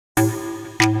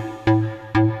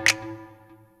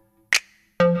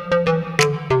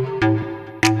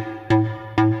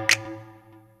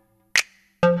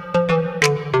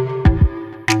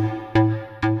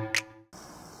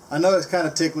know it's kind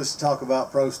of ticklish to talk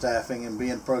about pro staffing and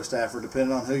being a pro staffer,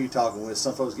 depending on who you're talking with.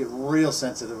 Some folks get real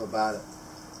sensitive about it.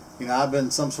 You know, I've been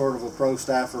some sort of a pro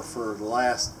staffer for the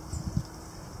last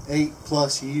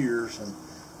 8+ years,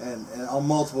 and on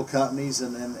multiple companies,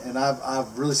 and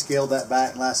I've really scaled that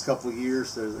back in the last couple of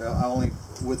years. I only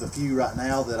with a few right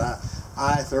now that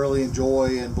I thoroughly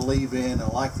enjoy and believe in,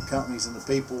 and like the companies and the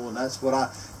people, and that's what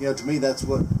to me, that's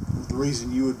what the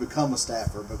reason you would become a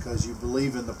staffer, because you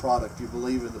believe in the product, you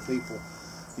believe in the people,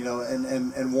 you know,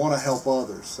 and want to help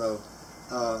others. So,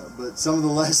 but some of the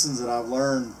lessons that I've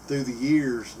learned through the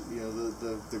years, you know,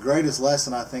 the greatest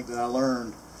lesson I think that I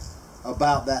learned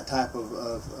about that type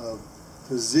of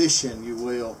position, you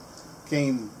will,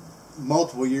 came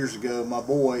multiple years ago. My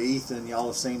boy Ethan, y'all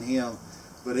have seen him,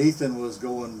 but Ethan was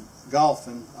going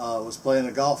golfing, was playing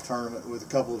a golf tournament with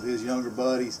a couple of his younger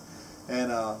buddies,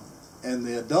 and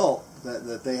the adult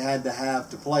that they had to have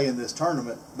to play in this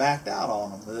tournament backed out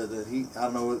on him. I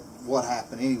don't know what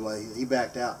happened anyway. He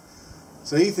backed out.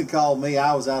 So Ethan called me.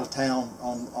 I was out of town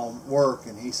on work,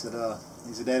 and he said,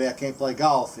 "Daddy, I can't play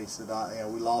golf." He said,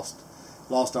 "We lost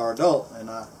our adult." And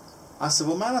I said,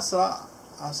 "Well, man," I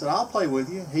said, "I'll play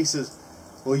with you." He says,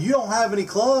 "Well, you don't have any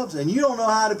clubs, and you don't know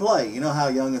how to play." You know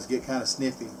how youngins get kind of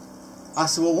snippy. I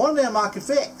said, "Well, one of them I could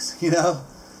fix," you know.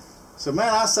 So,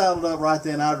 man, I saddled up right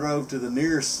then. I drove to the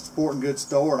nearest sporting goods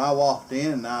store, and I walked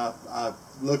in, and I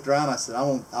looked around. I said, I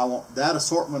want that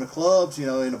assortment of clubs, you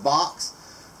know, in a box.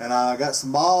 And I got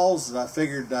some balls, and I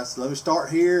said, let me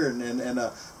start here, and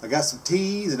I got some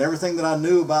tees and everything that I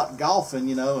knew about golfing,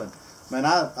 you know. And, man,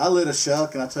 I lit a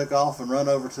shuck, and I took off and run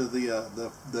over to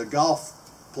the golf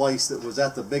place that was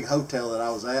at the big hotel that I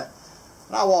was at.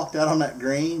 And I walked out on that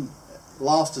green,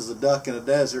 lost as a duck in a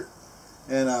desert,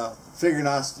 and figuring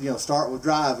start with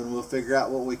driving. We'll figure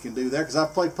out what we can do there, because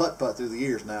I've played putt-putt through the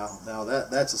years now. Now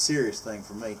that's a serious thing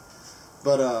for me.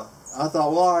 But I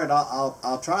thought, well, all right,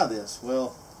 I'll try this.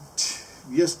 Well,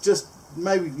 just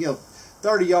maybe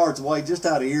 30 yards away, just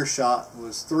out of earshot,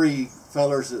 was 3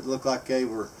 fellers that looked like they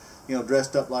were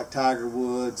dressed up like Tiger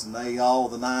Woods, and they all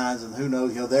the nines, and who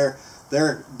knows,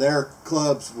 their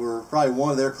clubs were probably,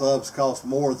 one of their clubs cost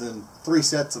more than 3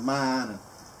 sets of mine,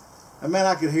 and man,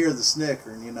 I could hear the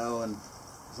snickering, and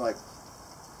it's like,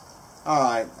 all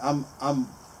right,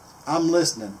 I'm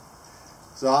listening.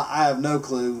 So I have no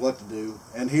clue what to do,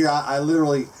 and here I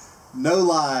literally, no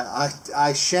lie,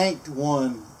 I shanked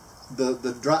one.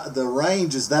 The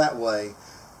range is that way.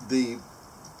 The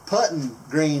putting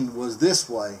green was this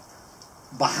way.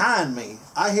 Behind me,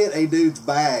 I hit a dude's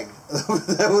bag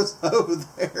that was over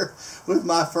there with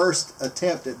my first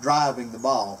attempt at driving the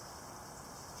ball.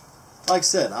 Like I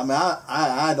said, I mean,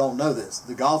 I don't know this.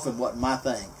 The golfing wasn't my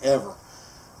thing ever,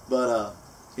 but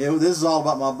this is all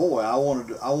about my boy. I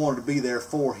wanted to be there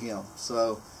for him.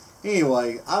 So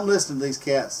anyway, I'm listening to these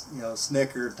cats,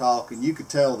 snicker and talk, and you could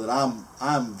tell that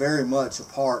I'm very much a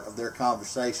part of their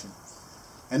conversation,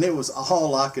 and it was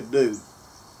all I could do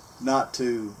not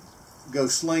to go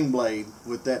sling blade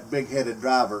with that big-headed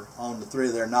driver on the 3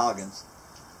 of their noggins.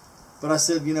 But I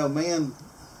said, man,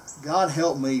 God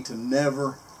help me to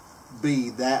never be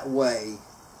that way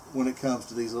when it comes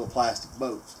to these little plastic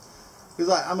boats.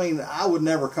 Because I would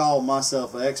never call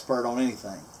myself an expert on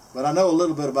anything, but I know a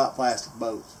little bit about plastic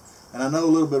boats, and I know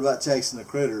a little bit about chasing the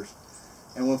critters.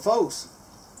 And when folks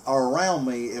are around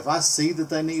me, if I see that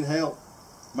they need help,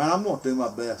 man, I'm going to do my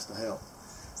best to help.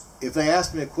 If they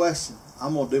ask me a question,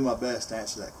 I'm going to do my best to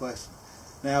answer that question.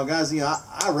 Now, guys,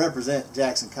 I represent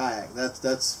Jackson Kayak.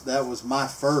 That was my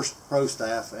first pro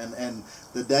staff, and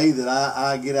the day that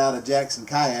I get out of Jackson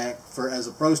Kayak as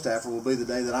a pro staffer will be the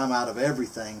day that I'm out of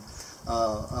everything,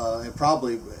 and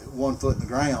probably 1 foot in the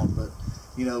ground. But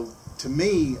to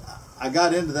me, I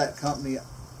got into that company.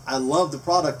 I love the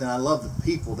product and I love the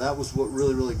people. That was what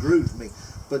really, really grew to me.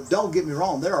 But don't get me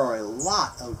wrong, there are a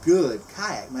lot of good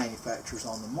kayak manufacturers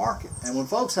on the market. And when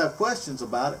folks have questions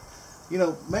about it,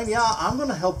 man, I'm going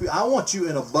to help you. I want you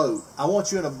in a boat. I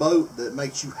want you in a boat that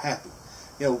makes you happy.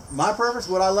 My preference,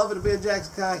 would I love it to be a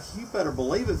Jackson Kayak? You better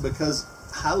believe it, because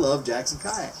I love Jackson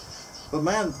Kayak. But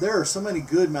man, there are so many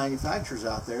good manufacturers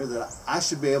out there that I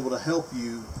should be able to help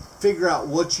you figure out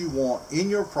what you want in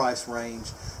your price range,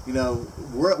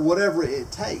 whatever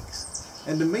it takes.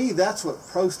 And to me, that's what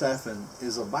pro staffing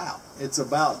is about. It's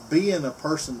about being a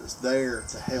person that's there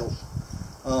to help.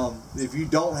 If you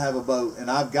don't have a boat, and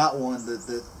I've got one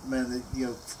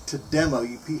to demo.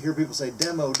 You hear people say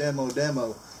demo, demo,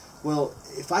 demo. Well,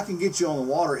 if I can get you on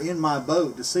the water in my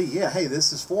boat to see, hey,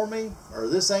 this is for me, or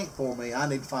this ain't for me, I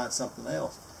need to find something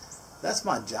else. That's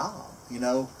my job,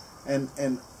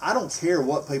 And I don't care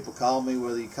what people call me,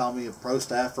 whether you call me a pro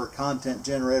staffer, content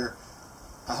generator.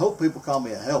 I hope people call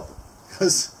me a helper,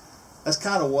 because that's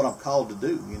kind of what I'm called to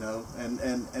do, you know.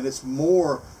 And it's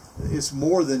more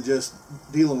than just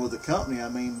dealing with the company. I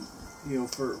mean, you know,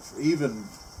 for even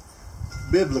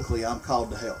biblically, I'm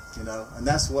called to help, you know, and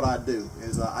that's what I do.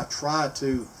 Is I try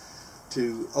to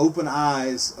open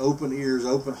eyes, open ears,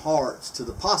 open hearts to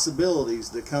the possibilities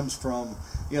that comes from,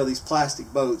 you know, these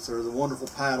plastic boats, or the wonderful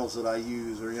paddles that I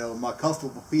use, or, you know, my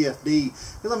comfortable PFD.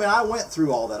 Because I mean, I went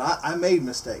through all that. I made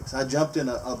mistakes. I jumped in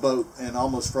a boat and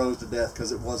almost froze to death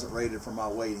because it wasn't rated for my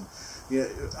weighting. You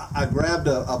know, I grabbed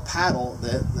a paddle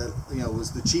that you know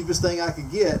was the cheapest thing I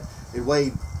could get. It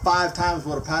weighed 5 times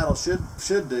what a paddle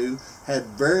should do. Had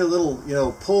very little, you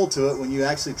know, pull to it when you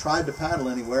actually tried to paddle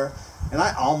anywhere. And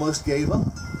I almost gave up.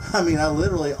 I mean, I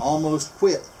literally almost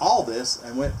quit all this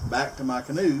and went back to my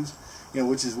canoes, you know,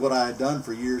 which is what I had done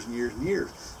for years and years and years.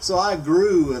 So I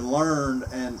grew and learned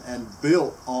and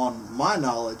built on my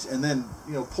knowledge, and then,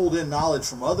 you know, pulled in knowledge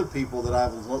from other people that I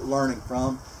was learning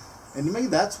from. And to me,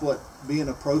 that's what being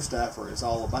a pro staffer is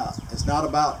all about. It's not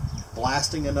about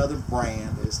blasting another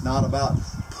brand. It's not about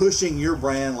pushing your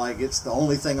brand like it's the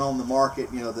only thing on the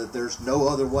market, you know, that there's no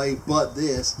other way but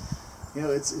this. You know,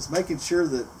 it's making sure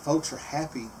that folks are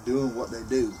happy doing what they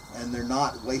do and they're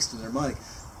not wasting their money.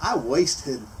 I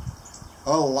wasted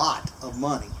a lot of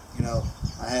money. You know,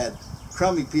 I had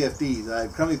crummy PFDs, I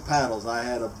had crummy paddles, I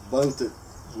had a boat that,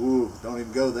 ooh, don't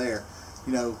even go there.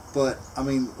 You know, but I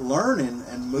mean, learning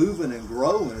and moving and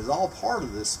growing is all part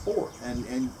of this sport.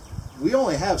 And we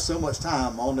only have so much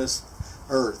time on this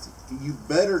earth. You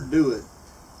better do it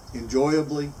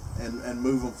enjoyably and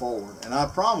moving forward. And I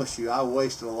promise you, I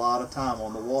wasted a lot of time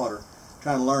on the water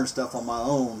trying to learn stuff on my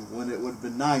own, when it would have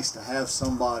been nice to have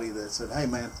somebody that said, hey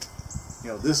man, you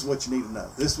know, this is what you need to know.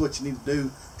 This is what you need to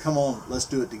do. Come on, let's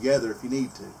do it together if you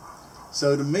need to.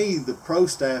 So to me, the pro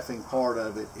staffing part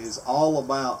of it is all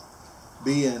about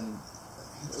being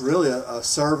really a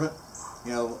servant,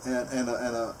 you know, and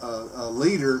a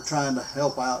leader trying to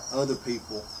help out other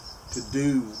people to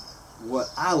do what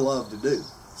I love to do.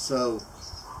 So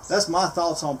that's my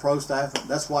thoughts on pro staffing.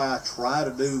 That's why I try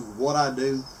to do what I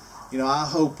do. You know, I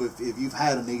hope if you've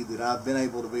had a need that I've been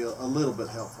able to be a little bit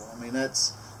helpful. I mean,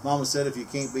 that's, Mama said, if you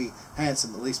can't be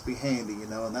handsome, at least be handy, you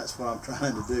know, and that's what I'm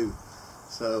trying to do.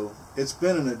 So it's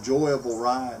been an enjoyable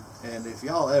ride, and if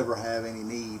y'all ever have any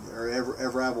need or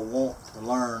ever have a want to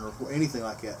learn or anything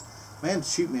like that, man,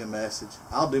 shoot me a message.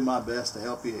 I'll do my best to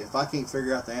help you. If I can't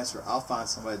figure out the answer, I'll find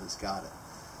somebody that's got it.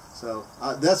 So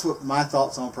that's what my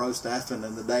thoughts on pro staffing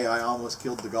and the day I almost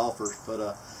killed the golfers.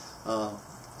 But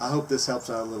I hope this helps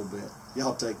out a little bit.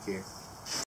 Y'all take care.